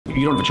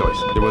You don't have a choice.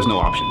 There was no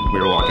option. We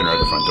were walking right out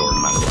the front door no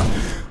matter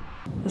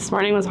what. This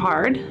morning was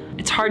hard.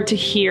 It's hard to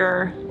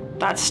hear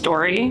that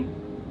story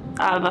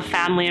of a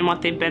family and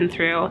what they've been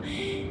through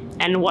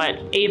and what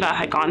Ava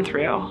had gone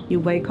through. You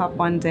wake up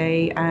one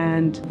day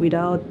and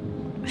without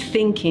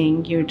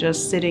thinking, you're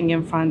just sitting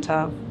in front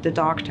of the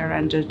doctor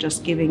and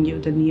just giving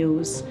you the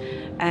news,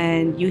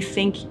 and you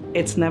think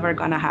it's never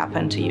gonna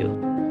happen to you.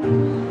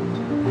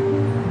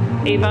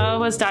 Ava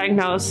was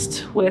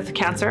diagnosed with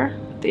cancer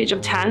at the age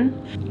of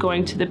 10,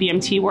 going to the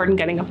BMT ward and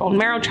getting a bone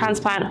marrow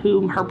transplant,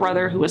 whom her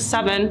brother, who was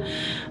 7,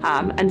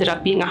 ended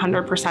up being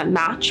 100%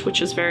 match,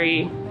 which is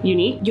very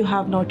unique. You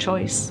have no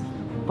choice.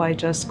 By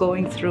just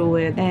going through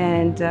it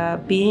and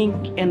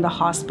being in the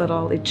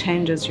hospital, it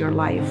changes your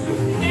life.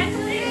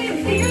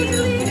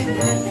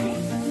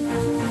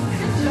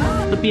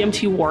 The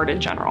BMT ward in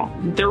general,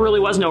 there really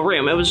was no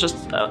room. It was just,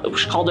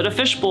 we called it a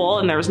fishbowl,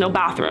 and there was no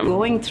bathroom.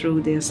 Going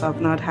through this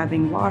of not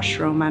having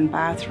washroom and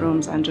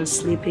bathrooms and just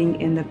sleeping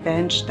in the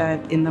bench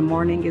that in the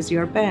morning is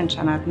your bench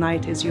and at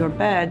night is your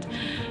bed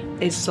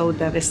is so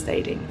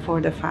devastating for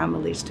the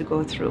families to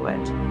go through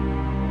it.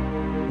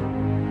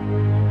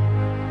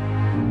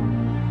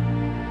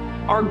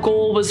 Our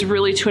goal was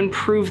really to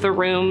improve the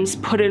rooms,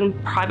 put in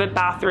private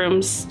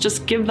bathrooms,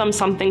 just give them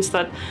something so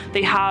that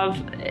they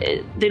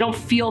don't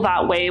feel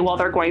that way while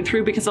they're going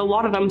through, because a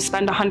lot of them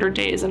spend 100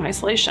 days in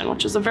isolation,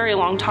 which is a very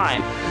long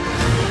time.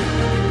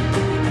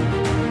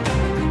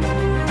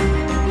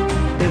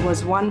 There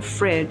was one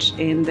fridge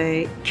in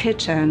the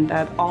kitchen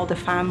that all the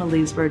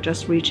families were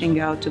just reaching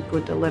out to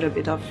put a little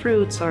bit of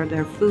fruits or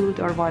their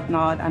food or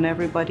whatnot, and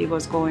everybody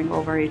was going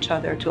over each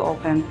other to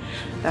open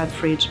that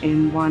fridge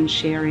in one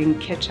sharing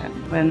kitchen.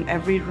 When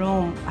every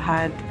room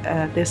had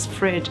this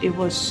fridge, it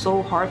was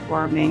so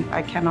heartwarming.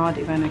 I cannot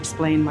even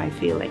explain my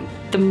feeling.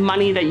 The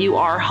money that you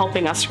are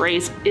helping us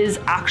raise is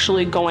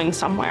actually going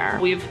somewhere.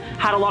 We've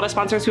had a lot of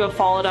sponsors who have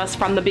followed us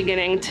from the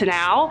beginning to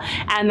now,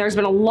 and there's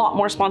been a lot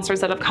more sponsors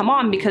that have come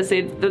on because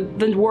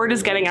the word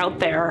is getting out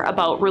there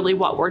about really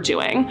what we're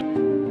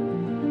doing.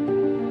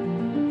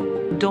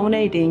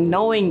 Donating,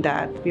 knowing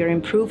that we're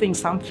improving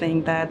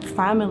something that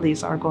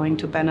families are going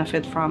to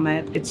benefit from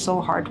it, it's so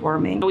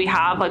heartwarming.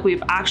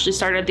 We've actually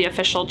started the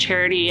official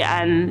charity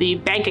and the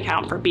bank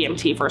account for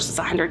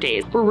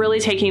BMTvs100Days. We're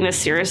really taking this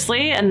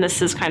seriously, and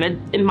this is kind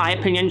of, in my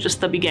opinion, just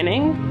the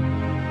beginning.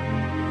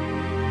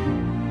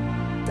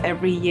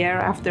 Every year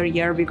after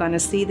year, we're going to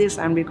see this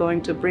and we're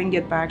going to bring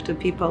it back to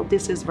people.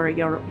 This is where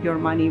your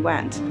money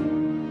went.